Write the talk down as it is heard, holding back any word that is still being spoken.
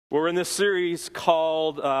We're in this series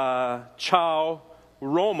called Ciao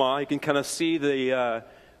Roma. You can kind of see the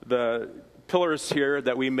pillars here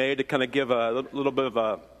that we made to kind of give a little bit of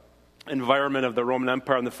a environment of the Roman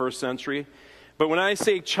Empire in the first century. But when I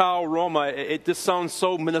say Ciao Roma, it just sounds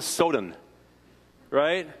so Minnesotan,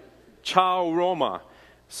 right? Ciao Roma.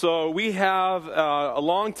 So we have a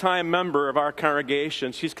longtime member of our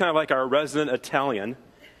congregation. She's kind of like our resident Italian.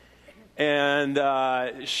 And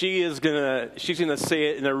she's gonna say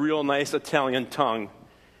it in a real nice Italian tongue.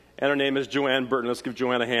 And her name is Joanne Burton. Let's give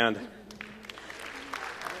Joanne a hand.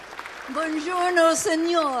 Buongiorno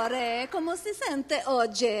signore, come si sente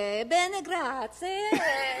oggi? Bene, grazie.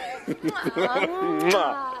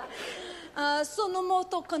 Sono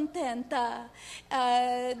molto contenta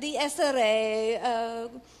di essere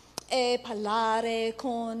e parlare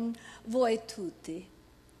con voi tutti.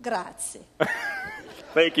 Grazie.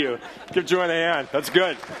 Thank you. Give Joanne a hand. That's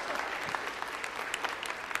good.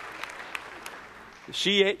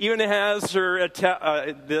 She even has her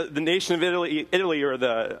the nation of Italy or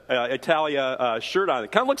the Italia shirt on.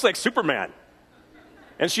 It kind of looks like Superman.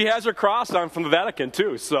 And she has her cross on from the Vatican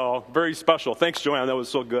too, so very special. Thanks, Joanne. That was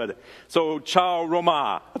so good. So, Ciao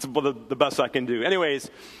Roma. That's the best I can do.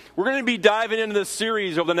 Anyways, we're going to be diving into this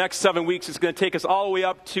series over the next 7 weeks. It's going to take us all the way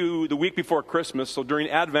up to the week before Christmas. So during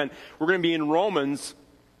Advent, we're going to be in Romans.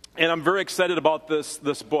 And I'm very excited about this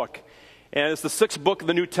book. And it's the 6th book of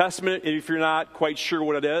the New Testament, if you're not quite sure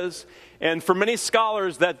what it is. And for many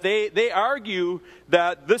scholars, that they argue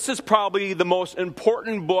that this is probably the most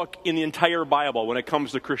important book in the entire Bible when it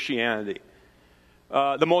comes to Christianity.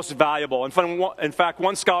 The most valuable. In fact,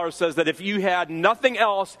 one scholar says that if you had nothing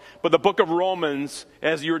else but the book of Romans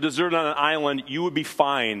as you were deserted on an island, you would be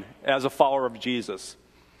fine as a follower of Jesus.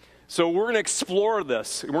 So we're going to explore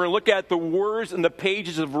this. We're going to look at the words and the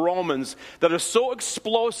pages of Romans that are so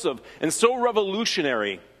explosive and so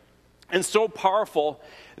revolutionary and so powerful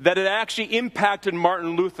that it actually impacted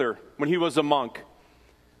Martin Luther when he was a monk,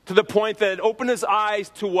 to the point that it opened his eyes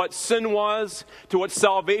to what sin was, to what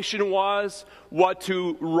salvation was, what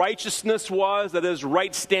to righteousness was, that is,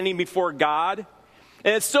 right standing before God.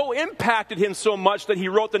 And it so impacted him so much that he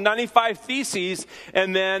wrote the 95 Theses,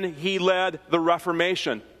 and then he led the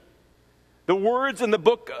Reformation. The words in the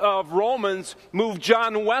book of Romans moved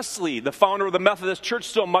John Wesley, the founder of the Methodist Church,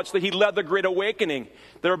 so much that he led the Great Awakening,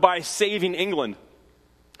 thereby saving England.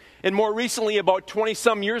 And more recently, about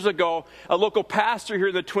 20-some years ago, a local pastor here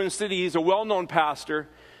in the Twin Cities, a well-known pastor,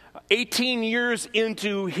 18 years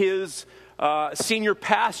into his senior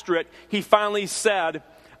pastorate, he finally said,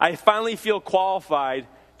 "I finally feel qualified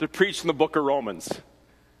to preach from the book of Romans."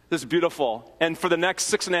 This is beautiful. And for the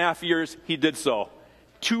next 6.5 years, he did so.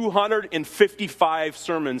 255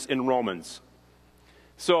 sermons in Romans.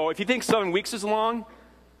 So if you think 7 weeks is long,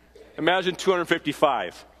 imagine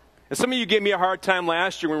 255. And some of you gave me a hard time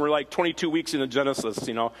last year when we were like 22 weeks into Genesis,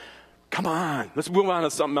 Come on, let's move on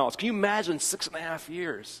to something else. Can you imagine 6.5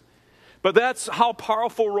 years? But that's how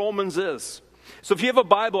powerful Romans is. So if you have a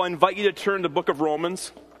Bible, I invite you to turn to the book of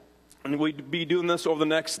Romans. And we'll be doing this over the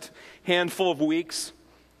next handful of weeks.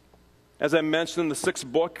 As I mentioned, the 6th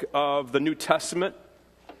book of the New Testament.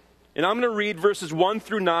 And I'm going to read verses 1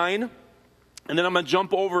 through 9, and then I'm going to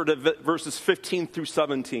jump over to verses 15 through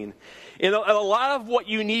 17. And a lot of what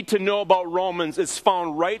you need to know about Romans is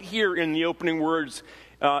found right here in the opening words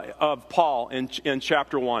of Paul in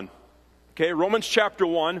chapter 1. Okay, Romans chapter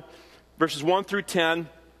 1, verses 1 through 10,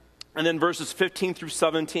 and then verses 15 through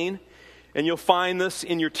 17. And you'll find this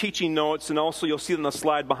in your teaching notes, and also you'll see it on the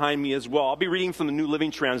slide behind me as well. I'll be reading from the New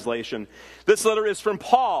Living Translation. This letter is from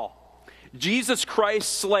Paul, Jesus Christ's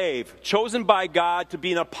slave, chosen by God to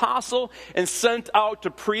be an apostle and sent out to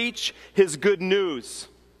preach his good news.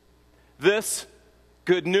 This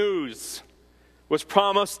good news was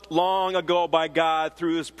promised long ago by God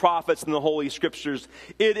through his prophets in the Holy Scriptures.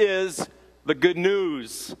 It is the good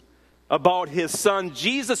news about his son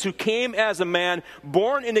Jesus, who came as a man,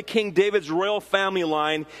 born into King David's royal family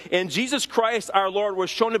line. And Jesus Christ, our Lord, was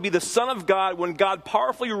shown to be the Son of God when God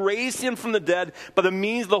powerfully raised him from the dead by the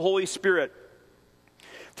means of the Holy Spirit.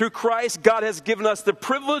 Through Christ, God has given us the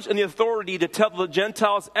privilege and the authority to tell the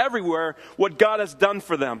Gentiles everywhere what God has done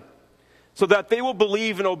for them, so that they will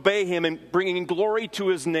believe and obey him in bringing glory to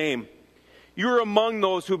his name. You are among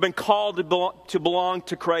those who have been called to belong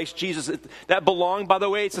to Christ Jesus. That belong, by the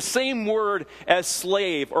way, it's the same word as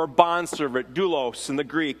slave or bondservant, doulos in the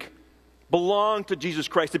Greek. Belong to Jesus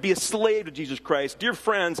Christ, to be a slave to Jesus Christ. Dear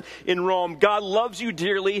friends in Rome, God loves you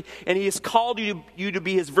dearly, and he has called you to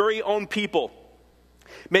be his very own people.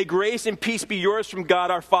 May grace and peace be yours from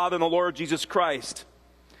God our Father and the Lord Jesus Christ.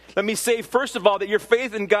 Let me say, first of all, that your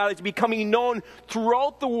faith in God is becoming known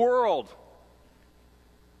throughout the world.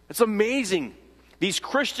 It's amazing. These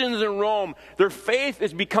Christians in Rome, their faith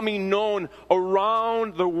is becoming known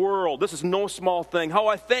around the world. This is no small thing. How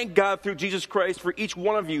I thank God through Jesus Christ for each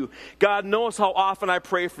one of you. God knows how often I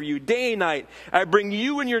pray for you. Day and night, I bring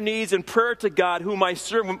you and your needs in prayer to God, whom I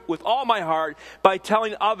serve with all my heart by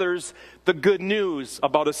telling others the good news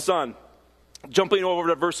about His Son. Jumping over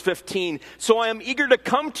to verse 15. So I am eager to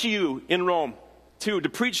come to you in Rome, too, to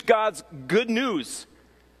preach God's good news.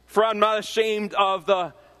 For I'm not ashamed of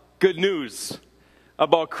the good news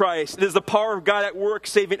about Christ. It is the power of God at work,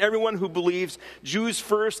 saving everyone who believes, Jews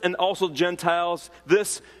first and also Gentiles.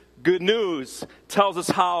 This good news tells us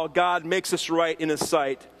how God makes us right in His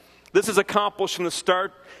sight. This is accomplished from the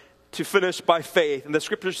start to finish by faith. And the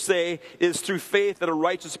scriptures say it is through faith that a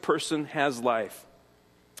righteous person has life.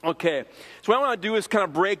 Okay, so what I want to do is kind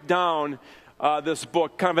of break down this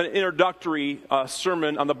book, kind of an introductory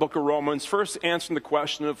sermon on the book of Romans, first answering the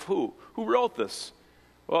question of who? Who wrote this?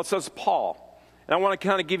 Well, it says Paul. And I want to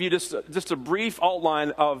kind of give you just a brief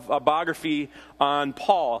outline of a biography on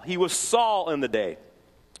Paul. He was Saul in the day.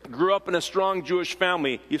 Grew up in a strong Jewish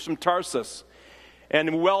family. He's from Tarsus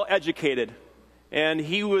and well educated. And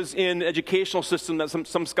he was in an educational system that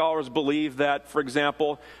some scholars believe that, for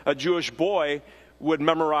example, a Jewish boy would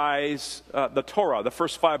memorize the Torah, the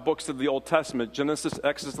first 5 books of the Old Testament, Genesis,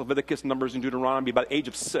 Exodus, Leviticus, Numbers, and Deuteronomy, by the age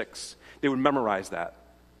of 6. They would memorize that.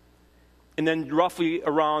 And then roughly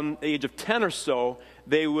around the age of 10 or so,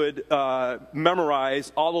 they would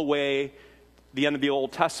memorize all the way the end of the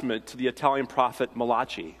Old Testament to the Italian prophet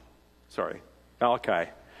Malachi. Malachi.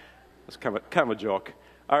 That's kind of a joke.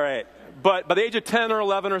 All right. But by the age of 10 or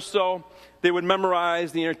 11 or so, they would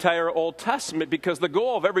memorize the entire Old Testament because the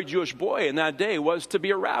goal of every Jewish boy in that day was to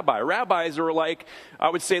be a rabbi. Rabbis are like, I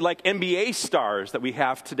would say, like NBA stars that we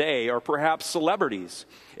have today, or perhaps celebrities.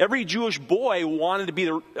 Every Jewish boy wanted to be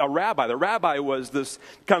a rabbi. The rabbi was this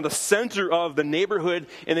kind of the center of the neighborhood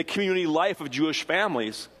and the community life of Jewish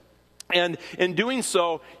families. And in doing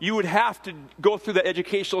so, you would have to go through the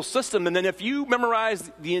educational system. And then if you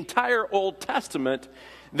memorized the entire Old Testament,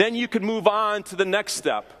 then you could move on to the next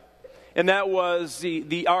step. And that was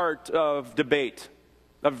the art of debate,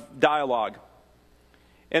 of dialogue.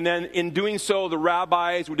 And then in doing so, the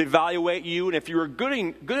rabbis would evaluate you. And if you were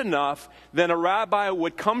good enough, then a rabbi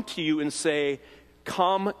would come to you and say,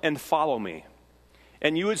 "Come and follow me."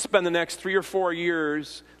 And you would spend the next 3 or 4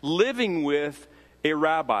 years living with a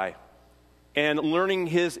rabbi and learning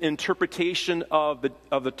his interpretation of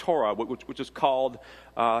the Torah, which is called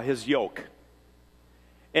his yoke.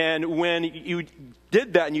 And when you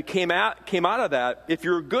did that and you came out of that, if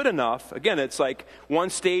you're good enough, again, it's like one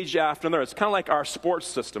stage after another. It's kind of like our sports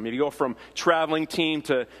system. If you go from traveling team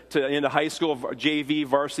to into high school, JV,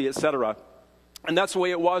 varsity, etc. And that's the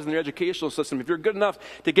way it was in the educational system. If you're good enough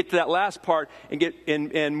to get to that last part and get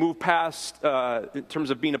and move past in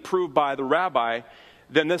terms of being approved by the rabbi,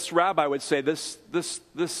 then this rabbi would say, this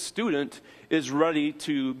student is ready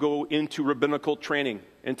to go into rabbinical training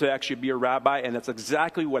and to actually be a rabbi. And that's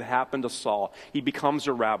exactly what happened to Saul. He becomes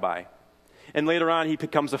a rabbi. And later on, he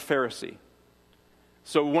becomes a Pharisee.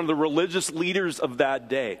 So one of the religious leaders of that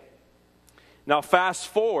day. Now fast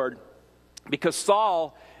forward, because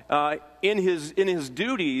Saul, in his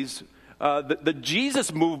duties, the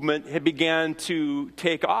Jesus movement had began to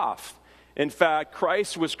take off. In fact,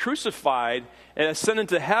 Christ was crucified and ascended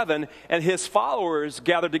to heaven, and his followers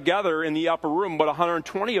gathered together in the upper room, about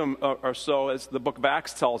 120 of them or so, as the book of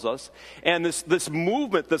Acts tells us. And this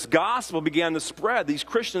movement, this gospel began to spread. These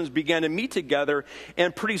Christians began to meet together,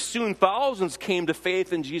 and pretty soon thousands came to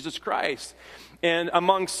faith in Jesus Christ. And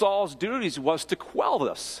among Saul's duties was to quell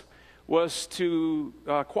this, was to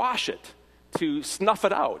quash it, to snuff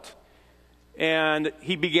it out. And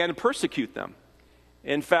he began to persecute them.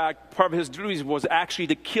 In fact, part of his duties was actually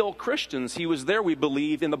to kill Christians. He was there, we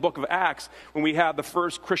believe, in the book of Acts when we have the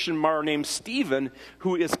first Christian martyr named Stephen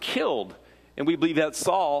who is killed. And we believe that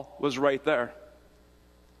Saul was right there.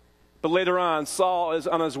 But later on, Saul is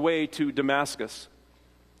on his way to Damascus.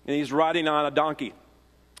 And he's riding on a donkey.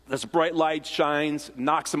 This bright light shines,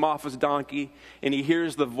 knocks him off his donkey, and he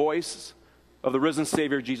hears the voice of the risen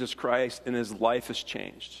Savior Jesus Christ, and his life is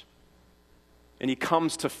changed. And he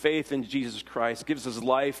comes to faith in Jesus Christ, gives his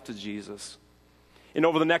life to Jesus. And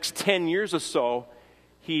over the next 10 years or so,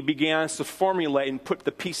 he begins to formulate and put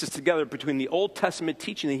the pieces together between the Old Testament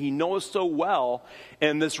teaching that he knows so well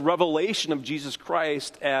and this revelation of Jesus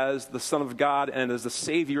Christ as the Son of God and as the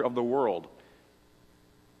Savior of the world.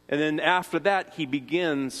 And then after that, he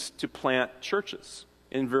begins to plant churches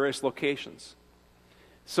in various locations.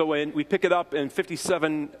 So when we pick it up in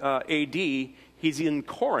 57 A.D., he's in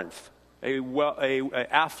Corinth, a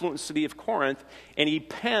affluent city of Corinth, and he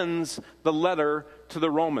pens the letter to the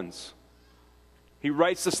Romans. He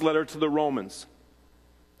writes this letter to the Romans.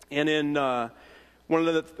 And in one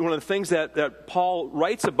of the things that Paul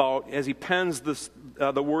writes about as he pens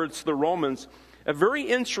the words to the Romans, a very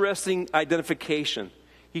interesting identification.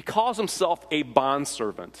 He calls himself a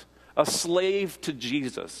bondservant, a slave to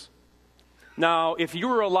Jesus. Now, if you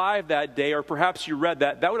were alive that day, or perhaps you read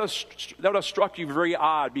that would have struck you very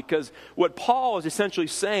odd, because what Paul is essentially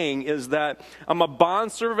saying is that I'm a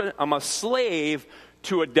bondservant, I'm a slave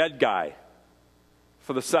to a dead guy.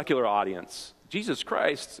 For the secular audience, Jesus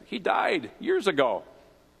Christ, he died years ago.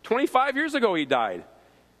 25 years ago he died.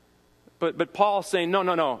 But Paul's saying,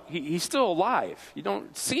 no, he's still alive. You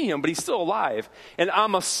don't see him, but he's still alive. And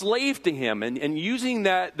I'm a slave to him. And using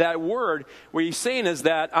that word, what he's saying is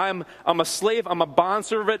that I'm a slave, I'm a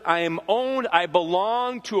bondservant, I am owned, I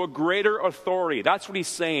belong to a greater authority. That's what he's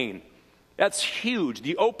saying. That's huge.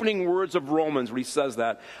 The opening words of Romans, when he says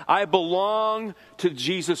that. I belong to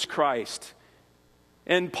Jesus Christ.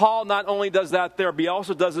 And Paul not only does that there, but he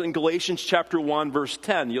also does it in Galatians chapter 1, verse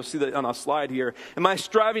 10. You'll see that on a slide here. Am I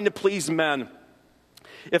striving to please men?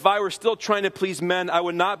 If I were still trying to please men, I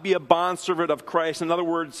would not be a bondservant of Christ. In other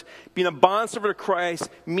words, being a bondservant of Christ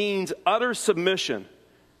means utter submission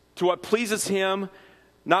to what pleases him,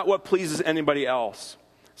 not what pleases anybody else.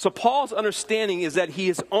 So Paul's understanding is that he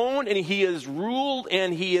is owned and he is ruled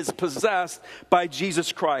and he is possessed by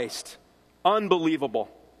Jesus Christ. Unbelievable.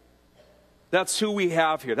 That's who we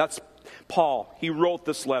have here. That's Paul. He wrote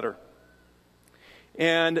this letter.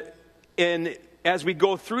 And as we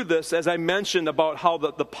go through this, as I mentioned about how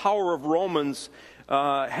the power of Romans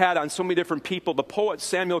had on so many different people, the poet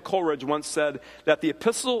Samuel Coleridge once said that the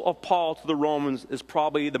epistle of Paul to the Romans is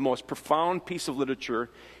probably the most profound piece of literature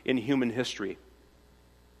in human history.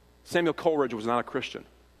 Samuel Coleridge was not a Christian.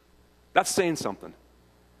 That's saying something.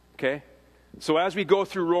 Okay? So as we go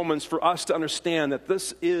through Romans, for us to understand that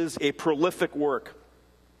this is a prolific work.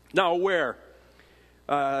 Now, where?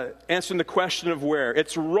 Answering the question of where.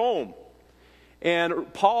 It's Rome.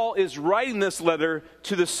 And Paul is writing this letter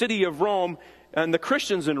to the city of Rome and the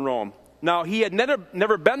Christians in Rome. Now, he had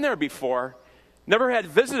never been there before, never had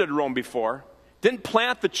visited Rome before, didn't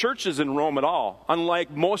plant the churches in Rome at all. Unlike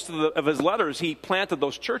most of his letters, he planted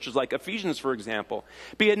those churches, like Ephesians, for example.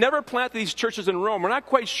 But he had never planted these churches in Rome. We're not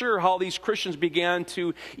quite sure how these Christians began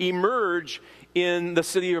to emerge in the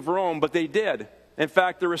city of Rome, but they did. In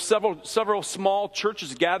fact, there were several small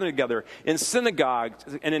churches gathered together in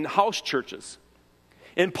synagogues and in house churches.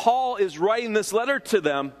 And Paul is writing this letter to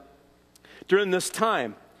them during this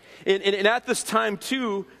time. And at this time,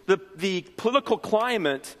 too, the political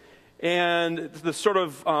climate and the sort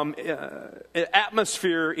of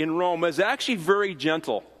atmosphere in Rome is actually very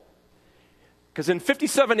gentle. Because in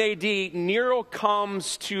 57 A.D., Nero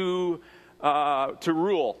comes to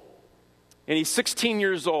rule. And he's 16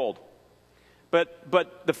 years old.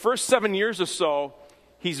 But the first 7 years or so,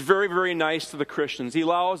 he's very, very nice to the Christians. He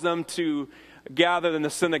allows them to gather in the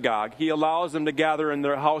synagogue. He allows them to gather in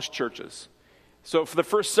their house churches. So for the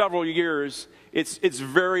first several years, it's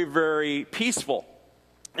very, very peaceful.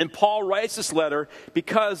 And Paul writes this letter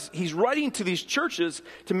because he's writing to these churches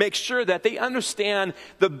to make sure that they understand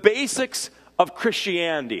the basics of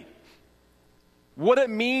Christianity. What it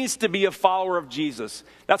means to be a follower of Jesus.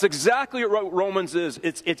 That's exactly what Romans is.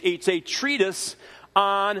 It's a treatise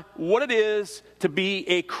on what it is to be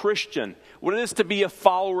a Christian, what it is to be a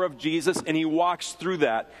follower of Jesus, and he walks through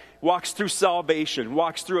that, walks through salvation,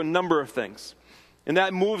 walks through a number of things. And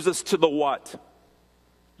that moves us to the what.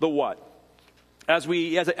 The what. As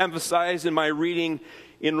I emphasized in my reading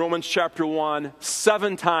in Romans chapter 1,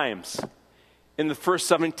 7 times in the first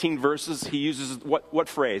 17 verses, he uses what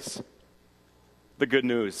phrase? The good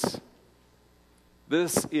news.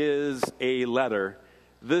 This is a letter.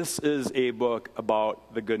 This is a book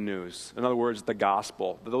about the good news. In other words, the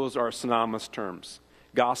gospel. Those are synonymous terms.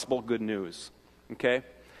 Gospel, good news. Okay?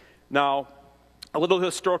 Now, a little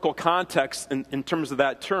historical context in terms of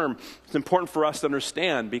that term is important for us to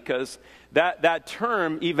understand, because that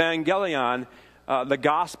term, evangelion, the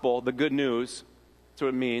gospel, the good news, that's what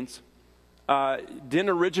it means, didn't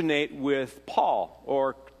originate with Paul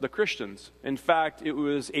or the Christians. In fact, it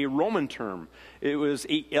was a Roman term. It was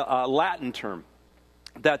a Latin term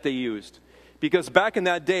that they used. Because back in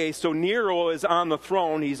that day, so Nero is on the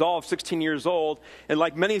throne. He's all of 16 years old. And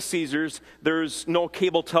like many Caesars, there's no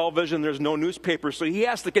cable television. There's no newspaper. So he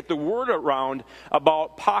has to get the word around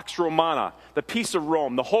about Pax Romana, the peace of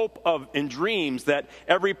Rome, the hope of and dreams that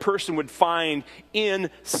every person would find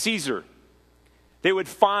in Caesar. They would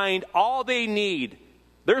find all they need,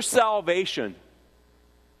 their salvation.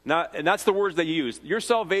 And that's the words they used. Your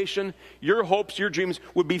salvation, your hopes, your dreams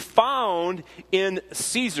would be found in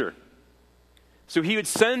Caesar. So he would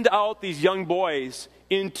send out these young boys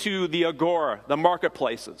into the agora, the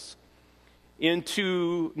marketplaces,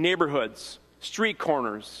 into neighborhoods, street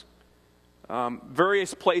corners,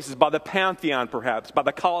 various places, by the Pantheon perhaps, by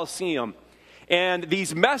the Colosseum. And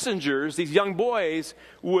these messengers, these young boys,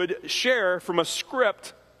 would share from a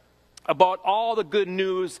script about all the good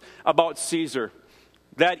news about Caesar,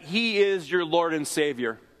 that he is your Lord and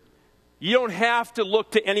Savior. You don't have to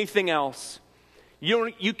look to anything else.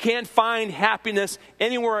 You can't find happiness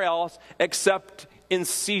anywhere else except in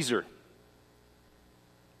Caesar.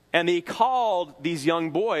 And they called these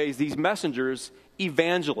young boys, these messengers,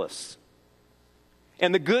 evangelists.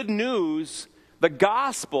 And the good news, the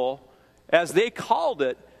gospel, as they called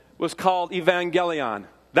it, was called evangelion.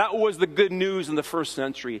 That was the good news in the first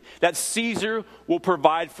century, that Caesar will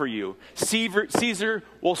provide for you. Caesar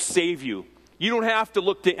will save you. You don't have to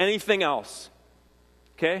look to anything else.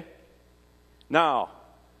 Okay? Now,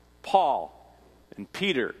 Paul and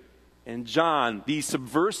Peter and John, these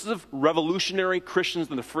subversive, revolutionary Christians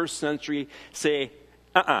in the first century, say,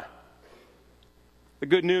 The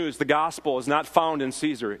good news, the gospel, is not found in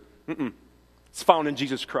Caesar. It's found in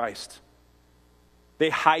Jesus Christ. They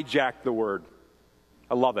hijack the word.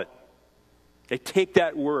 I love it. They take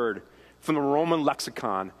that word from the Roman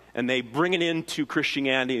lexicon and they bring it into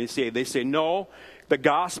Christianity and they say, no, the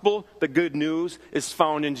gospel, the good news, is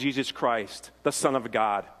found in Jesus Christ, the Son of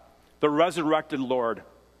God, the resurrected Lord.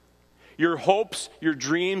 Your hopes, your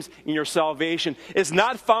dreams, and your salvation is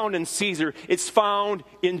not found in Caesar. It's found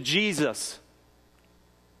in Jesus.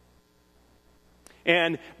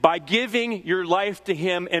 And by giving your life to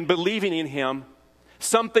him and believing in him,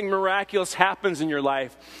 something miraculous happens in your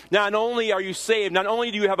life. Not only are you saved, not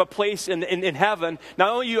only do you have a place in heaven,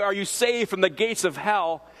 not only are you saved from the gates of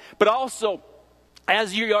hell, but also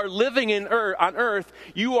as you are living on earth,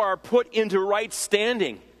 you are put into right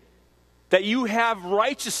standing. That you have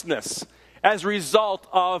righteousness as a result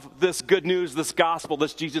of this good news, this gospel,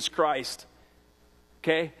 this Jesus Christ.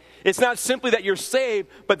 Okay? It's not simply that you're saved,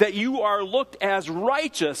 but that you are looked as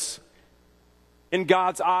righteous in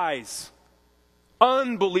God's eyes.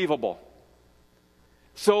 Unbelievable.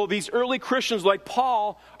 So these early Christians like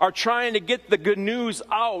Paul are trying to get the good news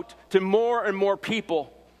out to more and more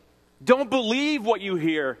people. Don't believe what you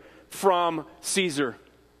hear from Caesar.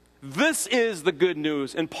 This is the good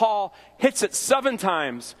news. And Paul hits it 7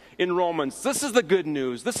 times in Romans. This is the good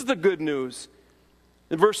news. This is the good news.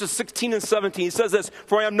 In verses 16 and 17, he says this,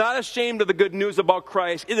 "For I am not ashamed of the good news about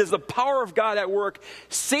Christ. It is the power of God at work,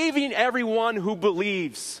 saving everyone who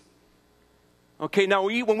believes." Okay, now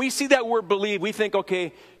when we see that word believe, we think,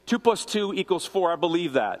 okay, 2 plus 2 equals 4. I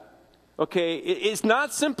believe that. Okay, it's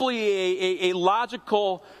not simply a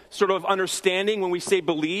logical sort of understanding when we say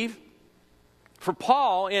believe. For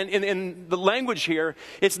Paul, and in the language here,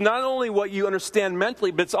 it's not only what you understand mentally,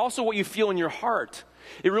 but it's also what you feel in your heart.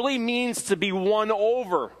 It really means to be won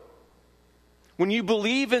over. When you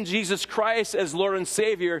believe in Jesus Christ as Lord and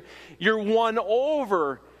Savior, you're won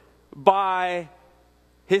over by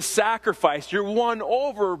his sacrifice. You're won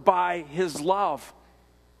over by his love.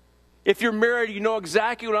 If you're married, you know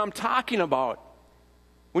exactly what I'm talking about.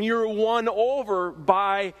 When you're won over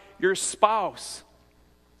by your spouse.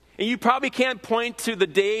 And you probably can't point to the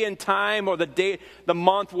day and time or the day, the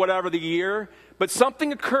month, whatever, the year, but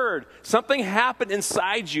something occurred. Something happened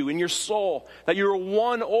inside you, in your soul, that you were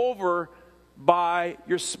won over by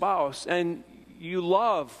your spouse, and you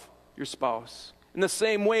love your spouse. In the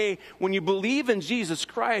same way, when you believe in Jesus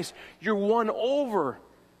Christ, you're won over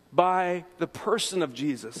by the person of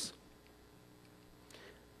Jesus.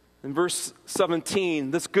 In verse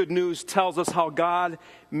 17, this good news tells us how God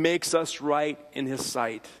makes us right in his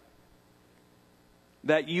sight.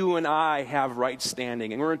 That you and I have right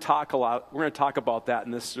standing. And we're going to talk about that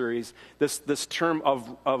in this series. This term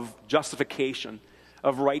of justification,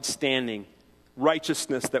 of right standing,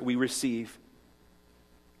 righteousness that we receive.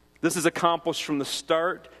 This is accomplished from the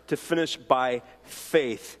start to finish by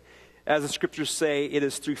faith. As the scriptures say, it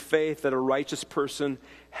is through faith that a righteous person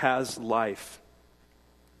has life.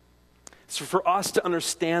 So for us to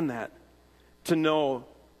understand that, to know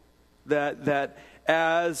that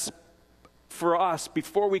as for us,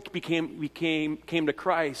 before we came to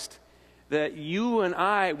Christ, that you and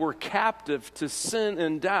I were captive to sin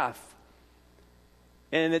and death.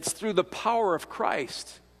 And it's through the power of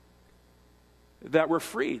Christ that we're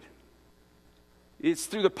freed. It's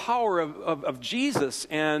through the power of Jesus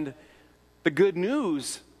and the good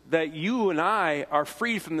news that you and I are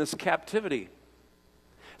freed from this captivity.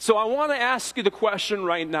 So I want to ask you the question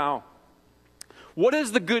right now. What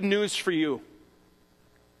is the good news for you?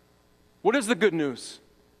 What is the good news?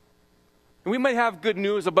 And we might have good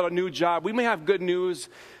news about a new job. We may have good news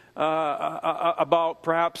about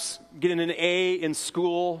perhaps getting an A in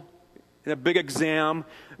school, in a big exam.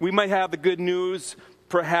 We might have the good news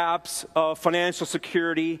perhaps of financial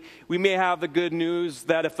security. We may have the good news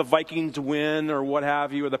that if the Vikings win or what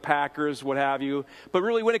have you, or the Packers, what have you. But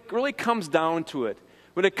really, when it really comes down to it,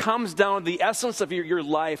 when it comes down to the essence of your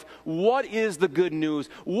life, what is the good news?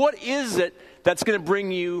 What is it that's going to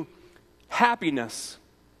bring you happiness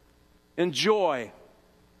and joy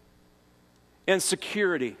and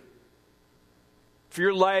security for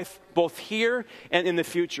your life, both here and in the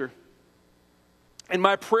future? And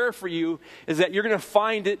my prayer for you is that you're going to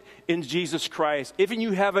find it in Jesus Christ. If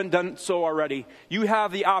you haven't done so already, you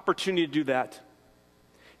have the opportunity to do that.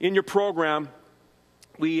 In your program,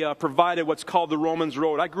 we provided what's called the Romans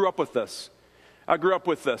Road. I grew up with this.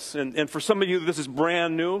 And for some of you, this is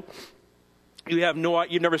brand new. You've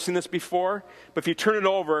never seen this before. But if you turn it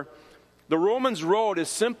over, the Romans Road is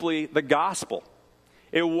simply the gospel.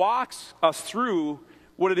 It walks us through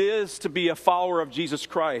what it is to be a follower of Jesus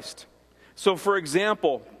Christ. So, for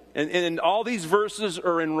example, and all these verses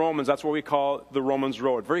are in Romans. That's what we call the Romans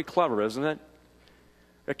Road. Very clever, isn't it?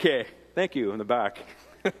 Okay, thank you in the back.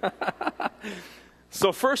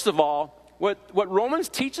 So first of all, what Romans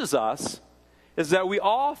teaches us is that we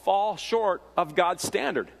all fall short of God's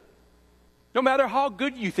standard. No matter how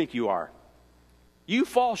good you think you are, you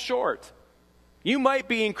fall short. You might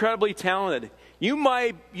be incredibly talented. You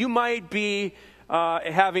might be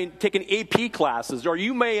having taken AP classes, or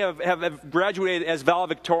you may have graduated as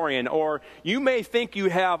valedictorian, or you may think you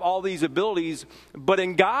have all these abilities, but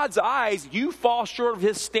in God's eyes, you fall short of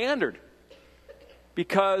His standard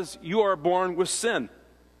because you are born with sin. It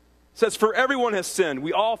says, for everyone has sinned.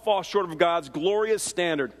 We all fall short of God's glorious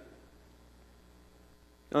standard.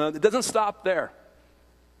 It doesn't stop there.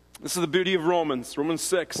 This is the beauty of Romans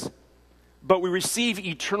 6. But we receive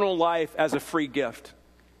eternal life as a free gift.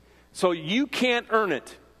 So you can't earn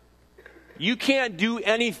it. You can't do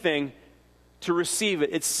anything to receive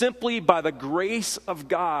it. It's simply by the grace of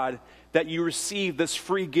God that you receive this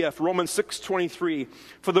free gift. Romans 6:23.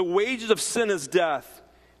 For the wages of sin is death.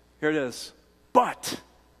 Here it is. But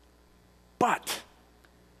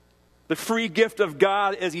the free gift of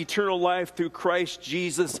God is eternal life through Christ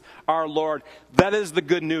Jesus our Lord. That is the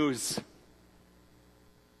good news.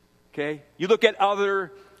 Okay? You look at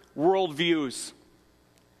other worldviews.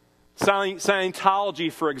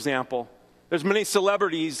 Scientology, for example. There's many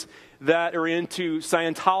celebrities that are into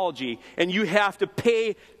Scientology, and you have to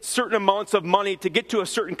pay certain amounts of money to get to a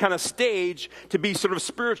certain kind of stage to be sort of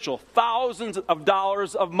spiritual. Thousands of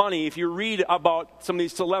dollars of money if you read about some of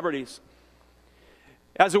these celebrities,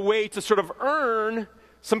 as a way to sort of earn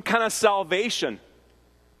some kind of salvation.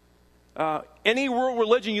 Any world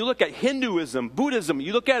religion you look at, Hinduism, Buddhism,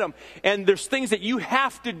 you look at them, and there's things that you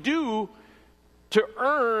have to do to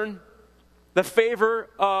earn the favor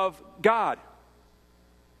of God,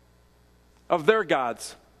 of their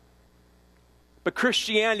gods. But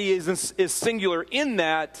Christianity is singular in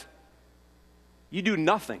that you do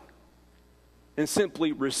nothing and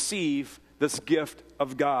simply receive this gift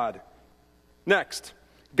of God. Next,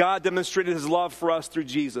 God demonstrated His love for us through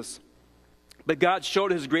Jesus. But God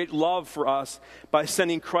showed His great love for us by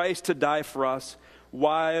sending Christ to die for us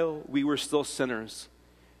while we were still sinners.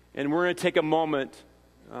 And we're going to take a moment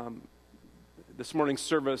this morning's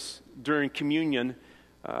service during communion,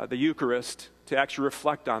 the Eucharist, to actually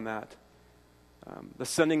reflect on that. The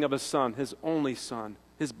sending of His Son, His only Son,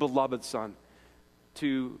 His beloved Son,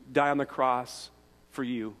 to die on the cross for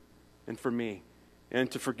you and for me, and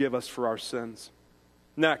to forgive us for our sins.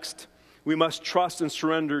 Next, we must trust and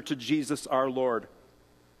surrender to Jesus our Lord.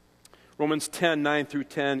 Romans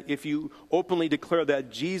 10:9-10, if you openly declare that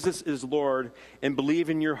Jesus is Lord and believe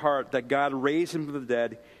in your heart that God raised Him from the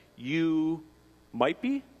dead, you might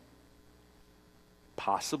be,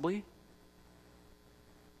 possibly,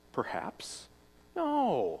 perhaps,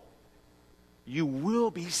 no, you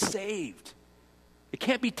will be saved. It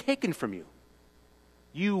can't be taken from you.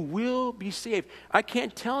 You will be saved. I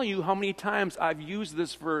can't tell you how many times I've used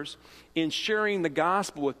this verse in sharing the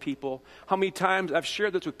gospel with people, how many times I've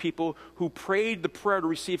shared this with people who prayed the prayer to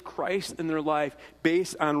receive Christ in their life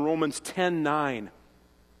based on Romans 10:9.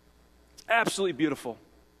 It's absolutely beautiful.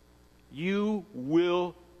 You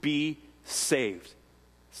will be saved.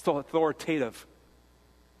 It's authoritative.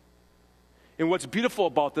 And what's beautiful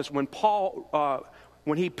about this, when Paul,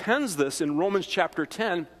 when he pens this in Romans chapter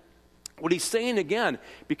 10, What he's saying again,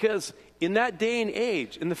 because in that day and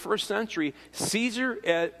age, in the first century,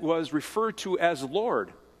 Caesar was referred to as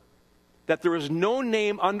Lord, that there was no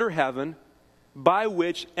name under heaven by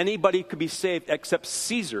which anybody could be saved except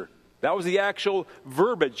Caesar. That was the actual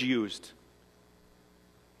verbiage used.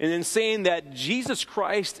 And in saying that Jesus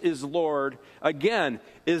Christ is Lord, again,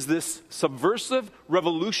 is this subversive,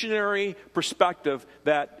 revolutionary perspective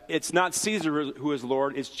that it's not Caesar who is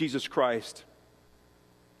Lord, it's Jesus Christ.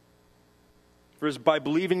 For it is by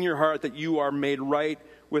believing in your heart that you are made right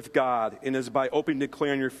with God, and it is by openly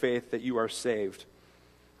declaring your faith that you are saved.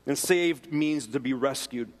 And saved means to be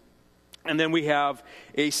rescued. And then we have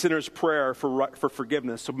a sinner's prayer for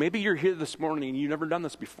forgiveness. So maybe you're here this morning and you've never done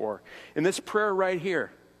this before. And this prayer right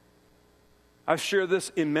here, I've shared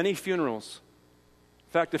this in many funerals.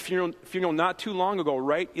 In fact, a funeral not too long ago,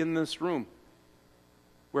 right in this room,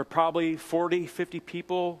 where probably 40, 50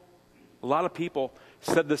 people, a lot of people,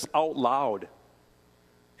 said this out loud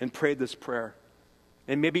and prayed this prayer.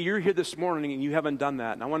 And maybe you're here this morning and you haven't done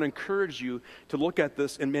that. And I want to encourage you to look at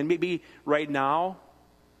this and maybe right now,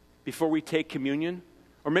 before we take communion,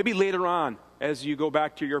 or maybe later on as you go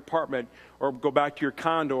back to your apartment or go back to your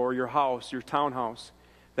condo or your house, your townhouse,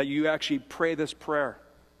 that you actually pray this prayer.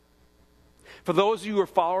 For those of you who are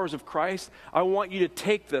followers of Christ, I want you to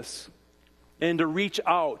take this and to reach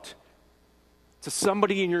out to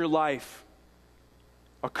somebody in your life,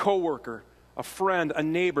 a coworker, a friend, a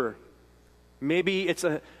neighbor. Maybe it's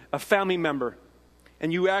a family member,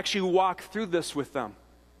 and you actually walk through this with them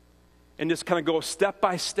and just kind of go step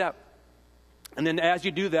by step. And then as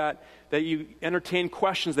you do that, that you entertain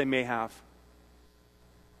questions they may have.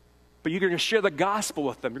 But you're going to share the gospel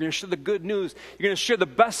with them. You're going to share the good news. You're going to share the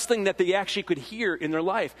best thing that they actually could hear in their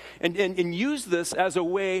life. And use this as a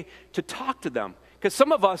way to talk to them. Because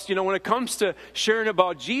some of us, when it comes to sharing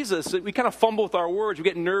about Jesus, we kind of fumble with our words. We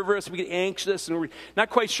get nervous, we get anxious, and we're not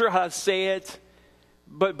quite sure how to say it.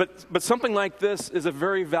 But something like this is a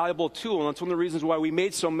very valuable tool, and that's one of the reasons why we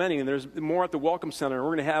made so many, and there's more at the Welcome Center. We're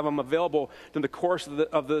going to have them available in the course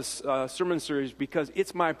of this sermon series, because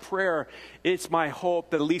it's my prayer, it's my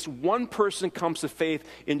hope that at least one person comes to faith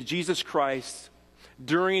in Jesus Christ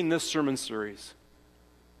during this sermon series.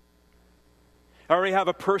 I already have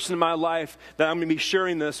a person in my life that I'm going to be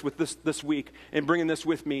sharing this with this week and bringing this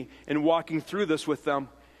with me and walking through this with them,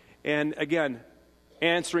 and again,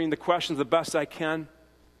 answering the questions the best I can.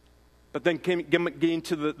 But then getting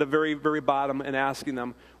to the very, very bottom and asking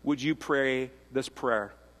them, would you pray this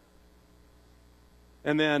prayer?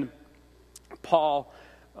 And then Paul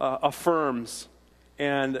affirms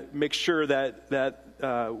and makes sure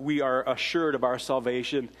that we are assured of our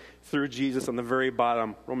salvation through Jesus on the very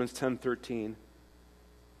bottom, Romans 10:13.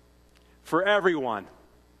 For everyone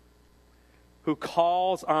who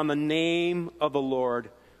calls on the name of the Lord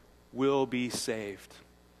will be saved.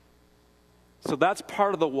 So that's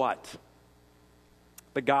part of the what?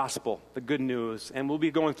 The gospel, the good news. And we'll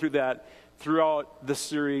be going through that throughout this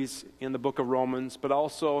series in the book of Romans, but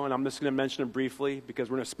also, and I'm just going to mention it briefly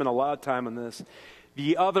because we're going to spend a lot of time on this,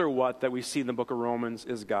 the other what that we see in the book of Romans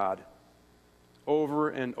is God. Over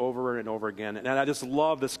and over and over again. And I just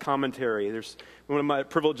love this commentary. One of my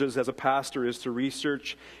privileges as a pastor is to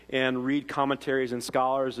research and read commentaries and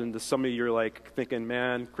scholars, and to some of you are like thinking,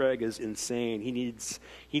 man, Craig is insane. He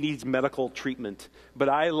needs medical treatment. But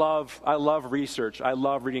I love research. I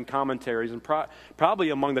love reading commentaries, and probably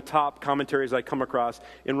among the top commentaries I come across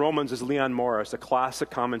in Romans is Leon Morris, a classic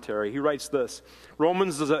commentary. He writes this: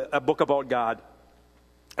 Romans is a book about God.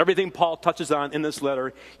 Everything Paul touches on in this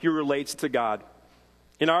letter, he relates to God.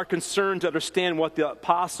 In our concern to understand what the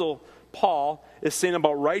Apostle Paul is saying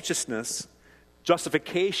about righteousness,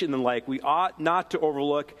 justification, and like, we ought not to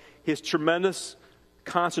overlook his tremendous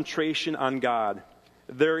concentration on God.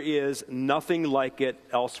 There is nothing like it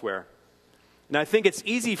elsewhere. And I think it's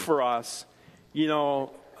easy for us,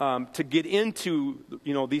 to get into,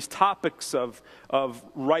 these topics of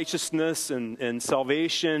righteousness and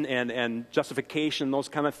salvation and justification, those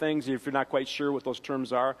kind of things. If you're not quite sure what those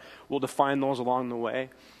terms are, we'll define those along the way.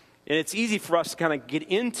 And it's easy for us to kind of get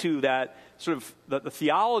into that sort of the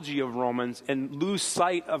theology of Romans and lose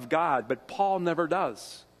sight of God, but Paul never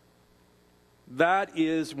does. That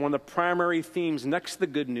is one of the primary themes next to the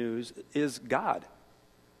good news is God.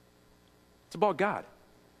 It's about God.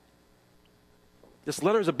 This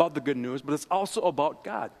letter is about the good news, but it's also about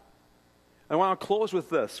God. I want to close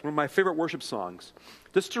with this, one of my favorite worship songs,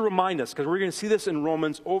 just to remind us, because we're going to see this in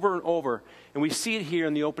Romans over and over, and we see it here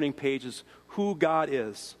in the opening pages, who God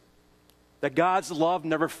is. That God's love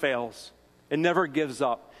never fails. It never gives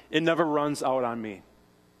up. It never runs out on me.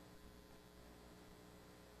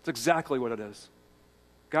 It's exactly what it is.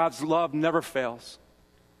 God's love never fails.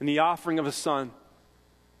 In the offering of His Son,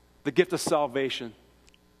 the gift of salvation,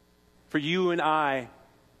 for you and I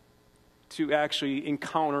to actually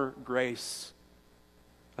encounter grace,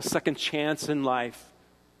 a second chance in life.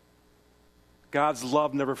 God's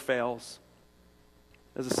love never fails.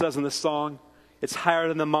 As it says in this song, it's higher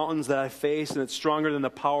than the mountains that I face, and it's stronger than the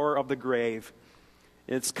power of the grave.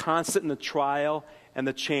 And it's constant in the trial and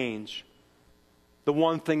the change. The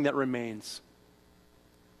one thing that remains.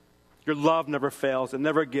 Your love never fails. It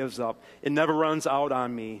never gives up. It never runs out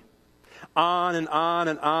on me. On and on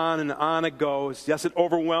and on and on it goes. Yes, it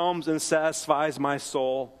overwhelms and satisfies my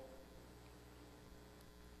soul.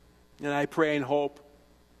 And I pray and hope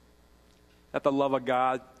that the love of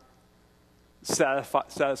God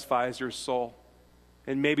satisfies your soul.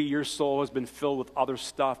 And maybe your soul has been filled with other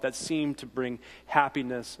stuff that seemed to bring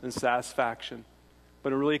happiness and satisfaction.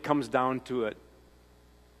 But it really comes down to it.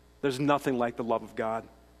 There's nothing like the love of God.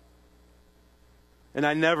 And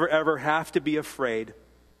I never ever have to be afraid,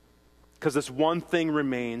 because this one thing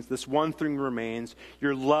remains. This one thing remains.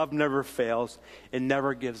 Your love never fails. It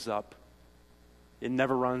never gives up. It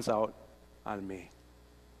never runs out on me.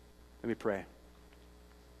 Let me pray.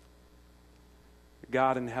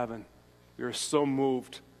 God in heaven, we are so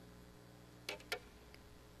moved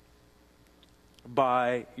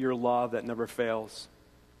by your love that never fails.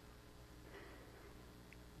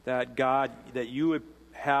 That God, that you would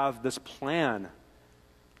have this plan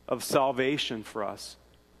of salvation for us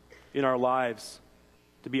in our lives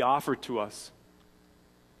to be offered to us.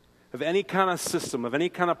 Of any kind of system, of any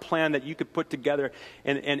kind of plan that you could put together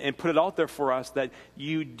and put it out there for us, that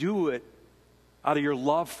you do it out of your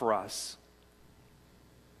love for us.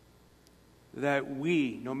 That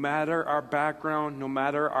we, no matter our background, no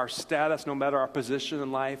matter our status, no matter our position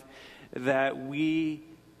in life, that we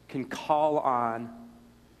can call on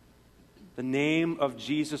the name of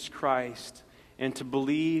Jesus Christ and to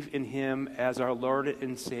believe in Him as our Lord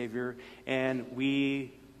and Savior, and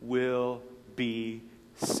we will be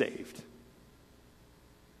saved.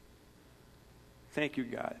 Thank you,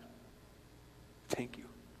 God. Thank you.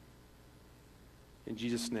 In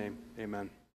Jesus' name, amen.